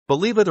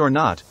Believe it or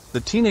not,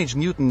 the Teenage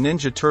Mutant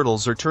Ninja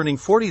Turtles are turning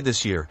 40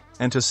 this year,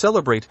 and to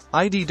celebrate,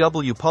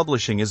 IDW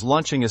Publishing is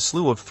launching a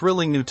slew of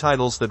thrilling new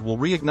titles that will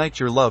reignite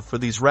your love for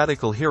these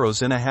radical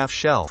heroes in a half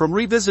shell. From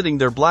revisiting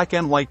their black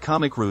and white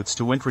comic roots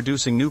to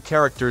introducing new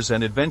characters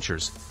and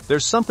adventures,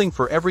 there's something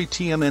for every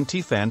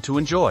TMNT fan to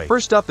enjoy.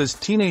 First up is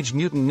Teenage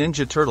Mutant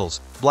Ninja Turtles,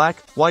 Black,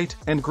 White,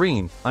 and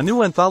Green, a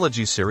new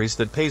anthology series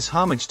that pays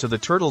homage to the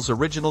Turtles'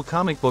 original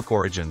comic book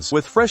origins.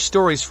 With fresh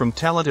stories from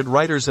talented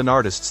writers and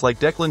artists like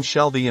Declan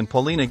Shalvey and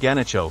Paulina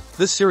Ganicho,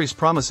 this series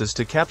promises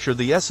to capture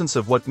the essence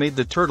of what made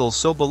the Turtles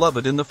so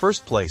beloved in the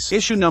first place.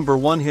 Issue number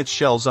 1 hits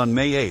shelves on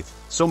May 8th,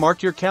 so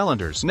mark your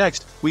calendars.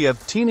 Next, we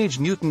have Teenage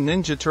Mutant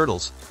Ninja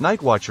Turtles,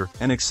 Nightwatcher,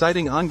 an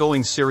exciting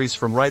ongoing series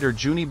from writer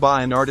Juni Ba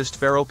and artist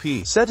Pharaoh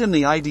P. Set in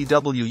the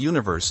IDW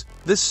universe,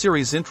 this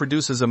series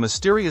introduces a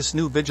mysterious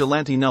new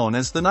vigilante known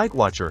as the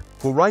Nightwatcher,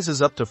 who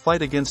rises up to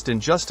fight against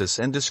injustice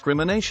and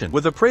discrimination.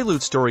 With a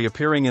prelude story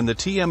appearing in the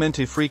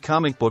TMNT Free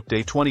Comic Book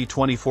Day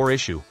 2024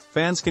 issue,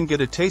 fans can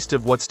get a taste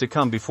of what's to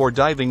come before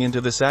diving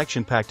into this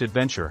action-packed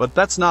adventure. But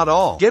that's not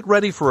all. Get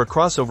ready for a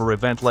crossover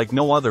event like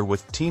no other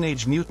with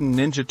Teenage Mutant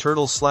Ninja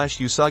Turtles /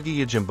 Usagi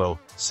Yojimbo,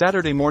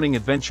 Saturday Morning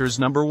Adventures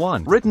number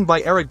 1. Written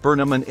by Eric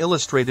Burnham and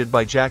illustrated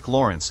by Jack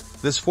Lawrence,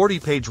 this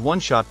 40-page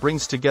one-shot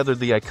brings together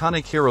the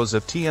iconic heroes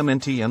of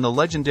TMNT and the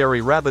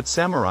legendary rabbit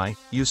samurai,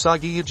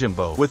 Usagi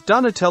Yojimbo. With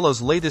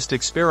Donatello's latest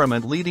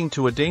experiment leading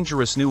to a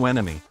dangerous new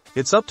enemy,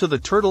 it's up to the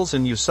Turtles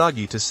and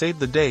Usagi to save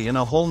the day in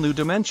a whole new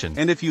dimension.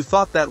 And if you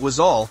thought that was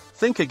all,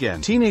 think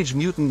again. Teenage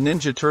Mutant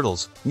Ninja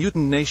Turtles,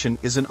 Mutant Nation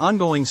is an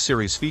ongoing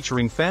series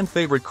featuring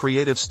fan-favorite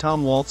creatives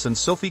Tom Waltz and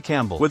Sophie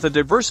Campbell. With a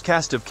diverse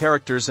cast of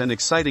characters and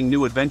exciting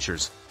new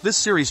adventures, this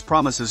series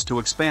promises to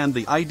expand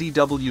the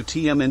IDW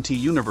TMNT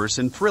universe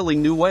in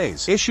thrilling new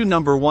ways. Issue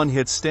number 1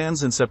 hit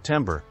stands in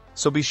September,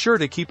 so be sure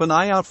to keep an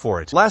eye out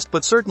for it. Last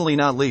but certainly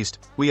not least,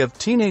 we have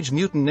Teenage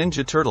Mutant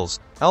Ninja Turtles,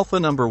 Alpha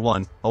number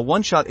 1, a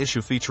one-shot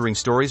issue featuring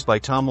stories by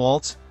Tom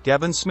Waltz,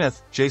 Gavin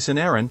Smith, Jason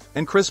Aaron,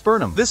 and Chris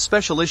Burnham. This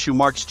special issue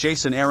marks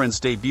Jason Aaron's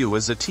debut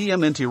as a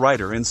TMNT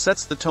writer and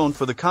sets the tone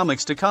for the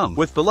comics to come.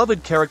 With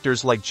beloved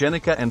characters like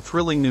Jenica and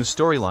thrilling new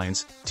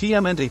storylines,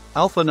 TMNT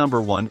Alpha number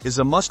 1 is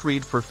a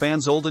must-read for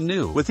fans old and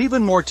new. With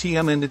even more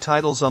TMNT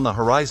titles on the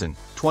horizon,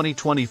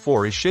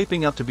 2024 is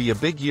shaping up to be a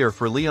big year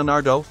for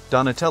Leonardo,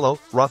 Donatello,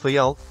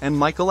 Raphael, and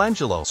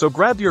Michelangelo. So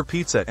grab your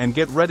pizza and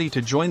get ready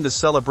to join the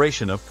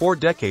celebration of 4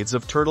 decades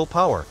of turtle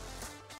power.